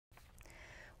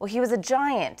Well, he was a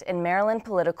giant in Maryland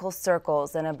political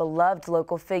circles and a beloved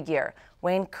local figure.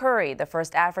 Wayne Curry, the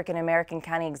first African-American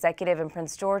county executive in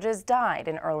Prince George's, died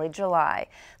in early July.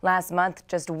 Last month,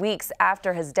 just weeks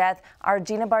after his death, our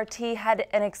Gina Bartee had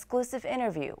an exclusive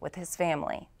interview with his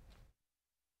family.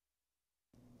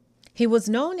 He was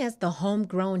known as the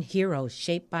homegrown hero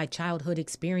shaped by childhood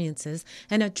experiences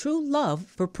and a true love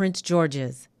for Prince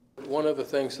George's. One of the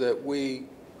things that we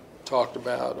talked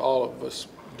about, all of us,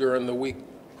 during the week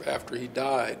after he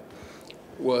died,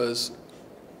 was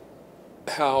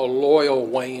how loyal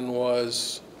Wayne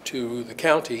was to the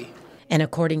county. And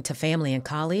according to family and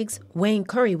colleagues, Wayne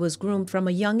Curry was groomed from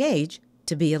a young age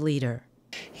to be a leader.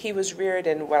 He was reared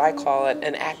in what I call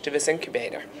an activist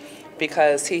incubator,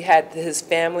 because he had his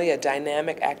family, a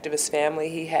dynamic activist family.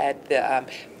 He had the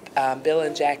Bill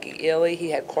and Jackie Ely.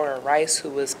 He had Cora Rice, who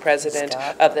was president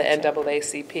of the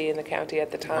NAACP in the county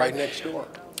at the time. Right next door.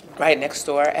 Right next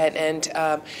door. And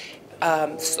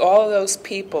all of those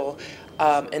people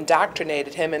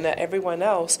indoctrinated him and everyone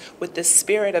else with this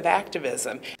spirit of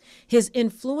activism. His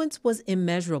influence was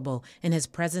immeasurable, and his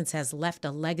presence has left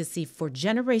a legacy for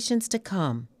generations to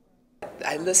come.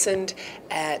 I listened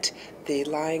at the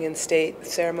lying in state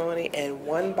ceremony, and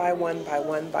one by one,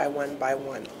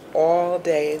 all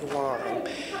day long,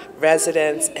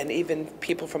 residents and even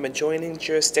people from adjoining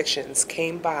jurisdictions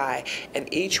came by,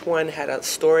 and each one had a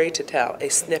story to tell, a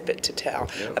snippet to tell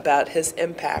about his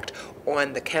impact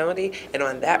on the county and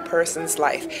on that person's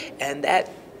life. And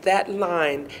that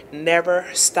line never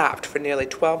stopped for nearly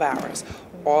 12 hours,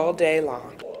 all day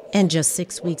long. And just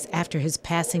 6 weeks after his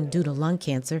passing due to lung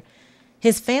cancer,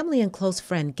 his family and close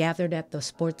friend gathered at the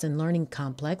Sports and Learning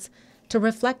Complex to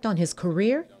reflect on his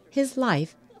career, his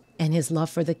life, and his love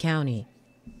for the county.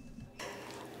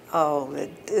 Oh,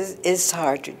 it's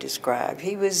hard to describe.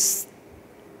 He was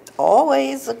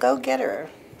always a go-getter,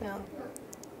 you know,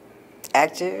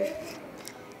 active,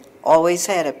 always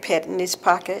had a pet in his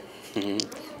pocket,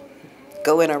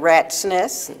 go in a rat's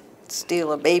nest and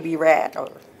steal a baby rat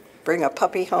or bring a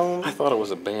puppy home. I thought it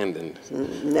was abandoned.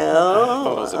 No, I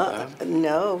thought it was abandoned.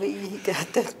 No, he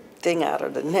got the thing out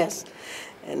of the nest.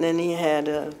 And then he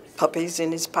had puppies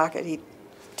in his pocket. He'd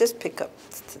just pick up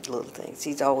the little things.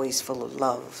 He's always full of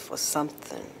love for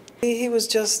something. He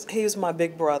was my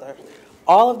big brother.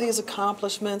 All of these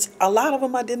accomplishments, a lot of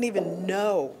them I didn't even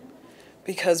know,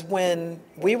 because when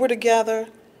we were together,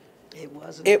 it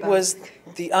was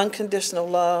the unconditional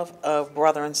love of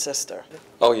brother and sister.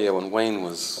 Oh yeah, when Wayne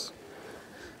was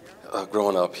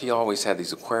growing up, he always had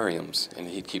these aquariums, and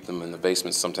he'd keep them in the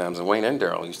basement sometimes. And Wayne and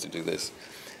Daryl used to do this.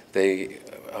 They,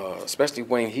 especially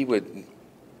Wayne, he would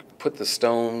put the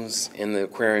stones in the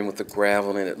aquarium with the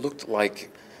gravel, and it looked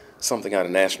like something out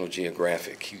of National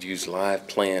Geographic. He'd use live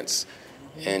plants,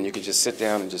 and you could just sit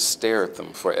down and just stare at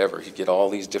them forever. He'd get all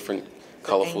these different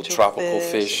colorful tropical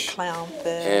fish, clownfish,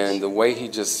 and the way he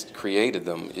just created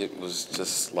them, it was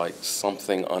just like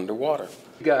something underwater.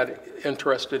 He got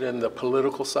interested in the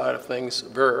political side of things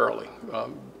very early.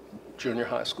 Junior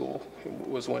high school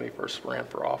was when he first ran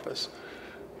for office.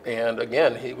 And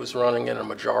again, he was running in a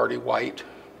majority white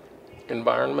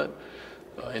environment.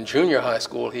 In junior high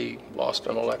school, he lost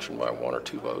an election by 1 or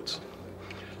 2 votes.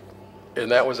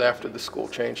 And that was after the school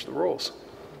changed the rules.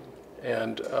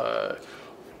 And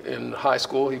in high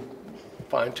school, he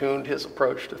fine-tuned his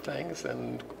approach to things,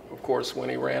 and of course, when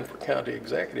he ran for county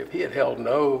executive, he had held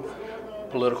no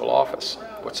political office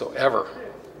whatsoever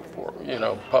for,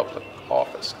 public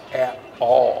office at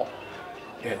all,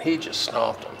 and he just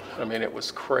stomped them. I mean, it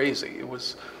was crazy. It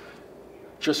was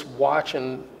just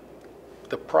watching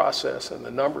the process and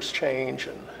the numbers change,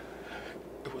 and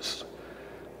it was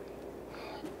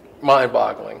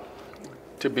mind-boggling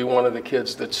to be one of the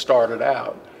kids that started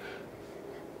out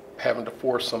having to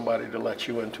force somebody to let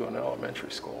you into an elementary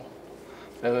school.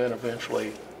 And then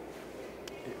eventually,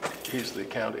 he's the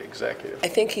county executive. I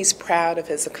think he's proud of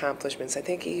his accomplishments. I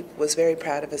think he was very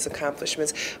proud of his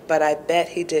accomplishments, but I bet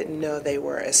he didn't know they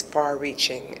were as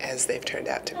far-reaching as they've turned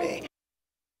out to be.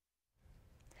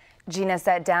 Gina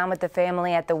sat down with the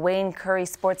family at the Wayne Curry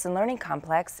Sports and Learning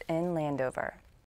Complex in Landover.